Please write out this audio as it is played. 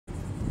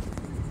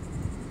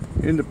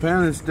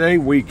Independence Day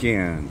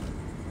weekend.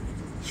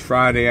 It's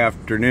Friday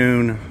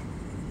afternoon,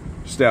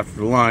 just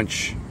after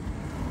lunch.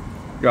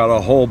 Got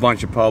a whole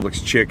bunch of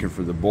Publix chicken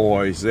for the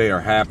boys. They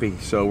are happy.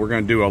 So we're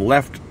going to do a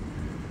left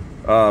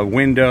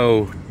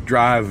window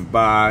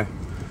drive-by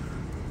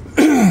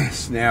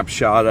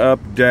snapshot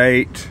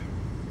update.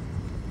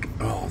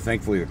 Oh,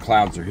 thankfully the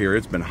clouds are here.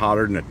 It's been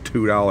hotter than a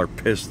 $2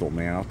 pistol,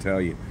 man, I'll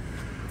tell you.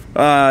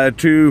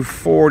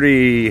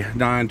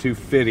 249,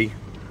 250.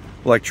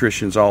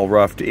 Electrician's all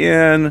roughed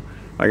in.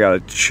 I gotta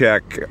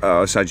check,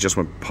 so I just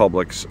went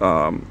Publix,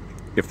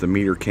 if the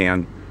meter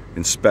can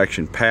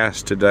inspection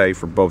passed today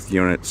for both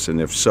units,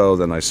 and if so,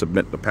 then I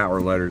submit the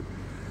power letter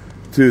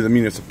to the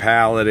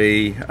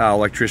municipality.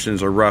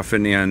 Electricians are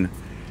roughing in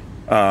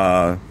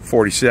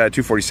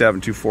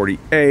 247,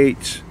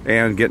 248,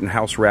 and getting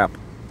house wrap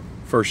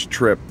first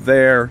trip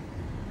there.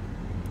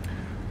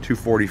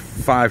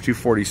 245,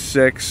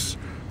 246.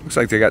 Looks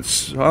like they got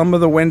some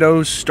of the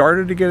windows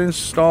started to get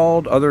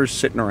installed, others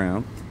sitting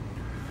around.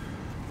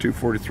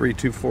 243,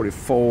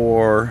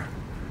 244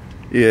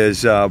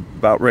 is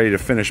about ready to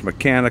finish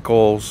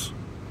mechanicals.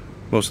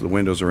 Most of the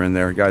windows are in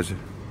there. Guys are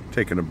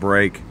taking a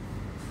break.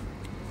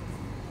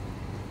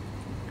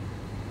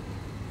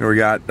 Here we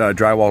got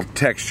drywall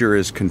texture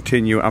is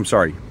continuing. I'm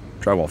sorry,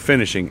 drywall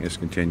finishing is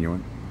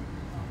continuing.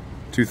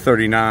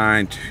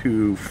 239,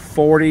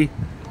 240.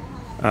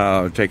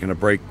 Taking a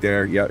break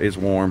there. Yeah, it's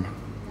warm.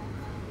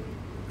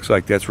 Looks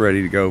like that's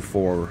ready to go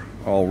for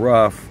all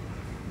rough.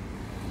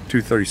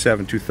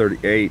 237,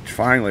 238.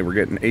 Finally, we're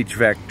getting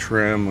HVAC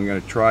trim. We're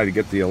going to try to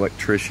get the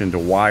electrician to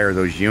wire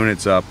those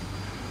units up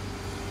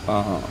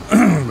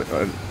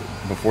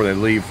before they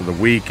leave for the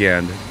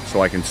weekend,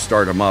 so I can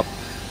start them up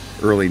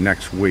early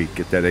next week.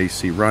 Get that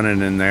AC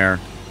running in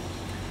there.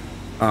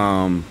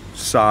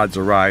 Sods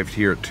arrived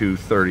here at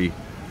 230.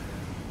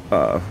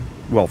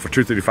 Well, for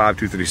 235,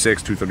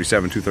 236,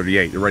 237,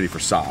 238. They're ready for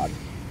sod.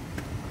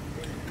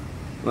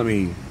 Let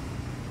me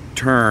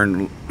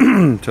turn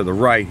to the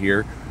right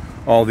here.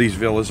 All these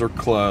villas are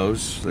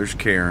closed. There's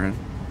Karen.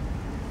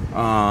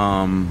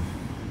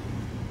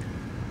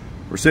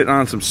 We're sitting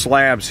on some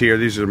slabs here.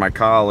 These are my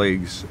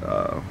colleagues'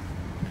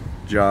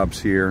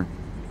 jobs here.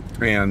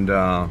 And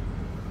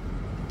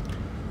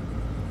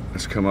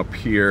let's come up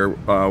here.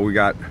 We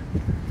got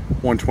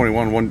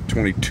 121,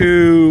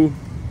 122.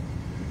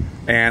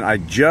 And I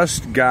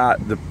just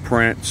got the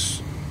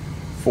prints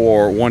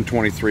for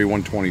 123,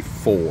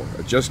 124.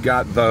 I just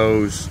got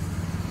those.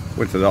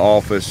 Went to the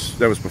office.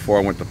 That was before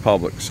I went to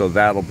Publix, so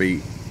that'll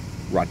be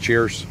right.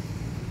 Cheers.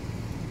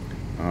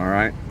 All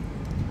right,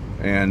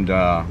 and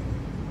so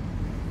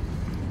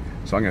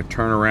I'm going to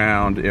turn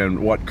around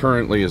in what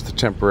currently is the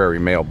temporary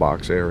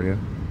mailbox area.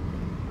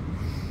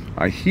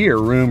 I hear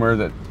rumor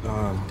that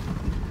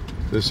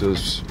this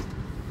is,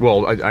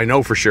 well, I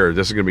know for sure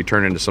this is going to be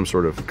turned into some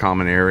sort of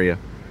common area.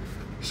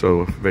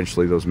 So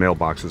eventually those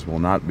mailboxes will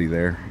not be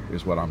there,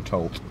 is what I'm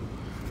told.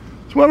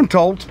 That's what I'm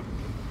told.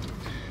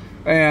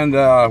 And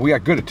we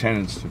got good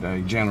attendance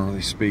today,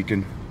 generally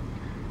speaking.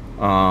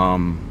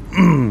 On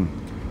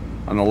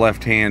the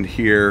left hand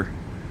here,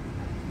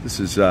 this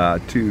is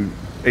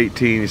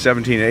 218,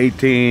 17 to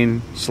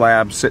 18,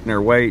 slab sitting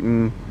there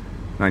waiting,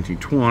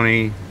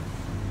 1920.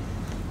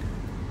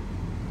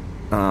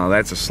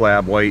 That's a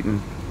slab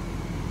waiting.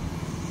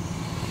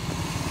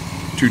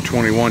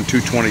 221,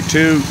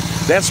 222.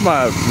 That's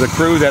the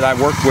crew that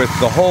I worked with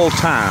the whole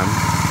time,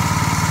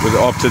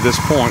 up to this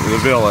point with the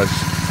villas.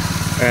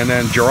 And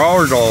then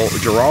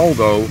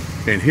Geraldo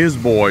and his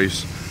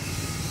boys,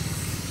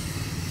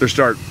 they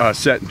start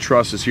setting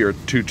trusses here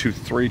at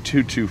 223,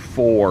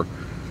 224.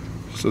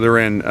 So they're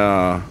in.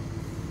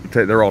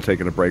 They're all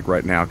taking a break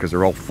right now because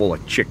they're all full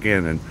of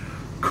chicken and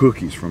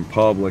cookies from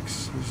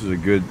Publix. This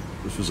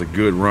was a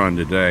good run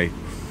today.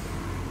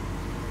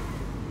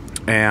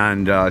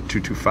 And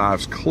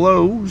 225's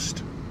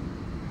closed.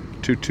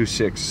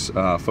 226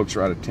 folks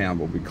are out of town,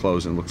 but will be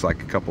closing, looks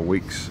like a couple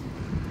weeks.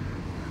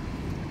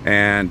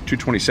 And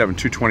 227,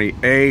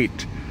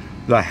 228,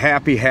 the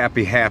happy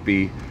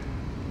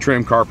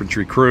trim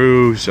carpentry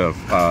crews of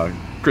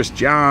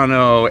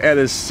Cristiano,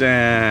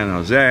 Edison,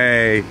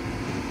 Jose.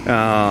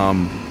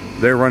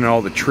 They're running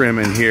all the trim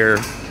in here.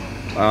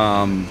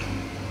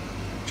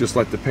 Just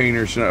let the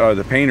painters,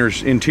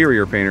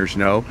 interior painters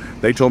know.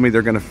 They told me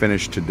they're going to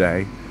finish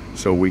today,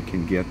 so we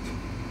can get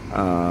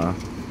the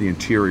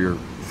interior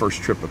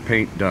first trip of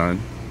paint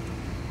done.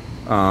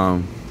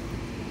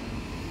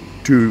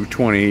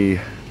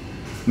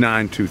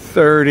 229,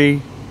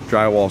 230.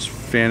 Drywall's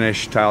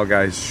finished. Tile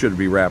guys should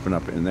be wrapping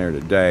up in there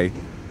today.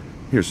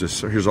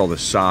 Here's all the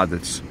sod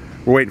that's.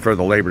 We're waiting for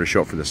the labor to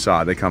show up for the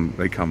sod. They come.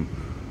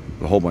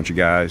 A whole bunch of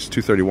guys.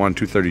 231,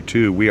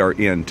 232. We are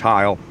in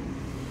tile.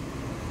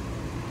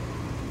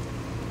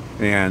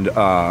 And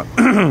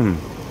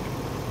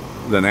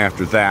then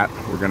after that,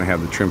 we're going to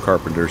have the trim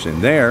carpenters in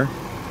there.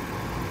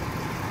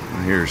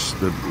 And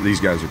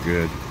these guys are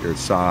good. Here's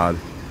sod.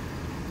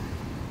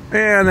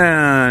 And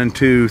then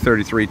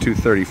 233,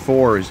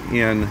 234 is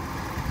in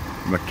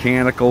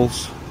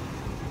mechanicals.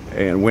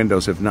 And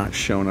windows have not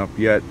shown up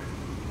yet.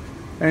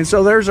 And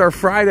so there's our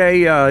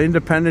Friday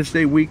Independence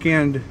Day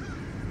weekend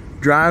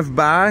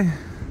drive-by.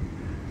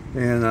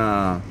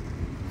 And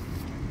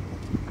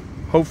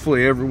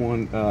hopefully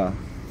everyone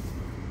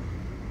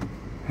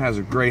has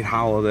a great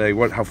holiday.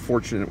 How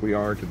fortunate we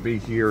are to be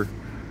here.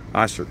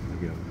 I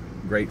certainly am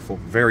grateful,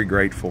 very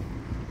grateful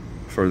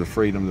for the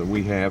freedom that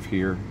we have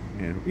here,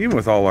 and even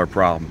with all our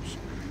problems.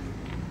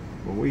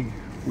 Well,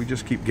 we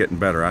just keep getting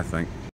better, I think.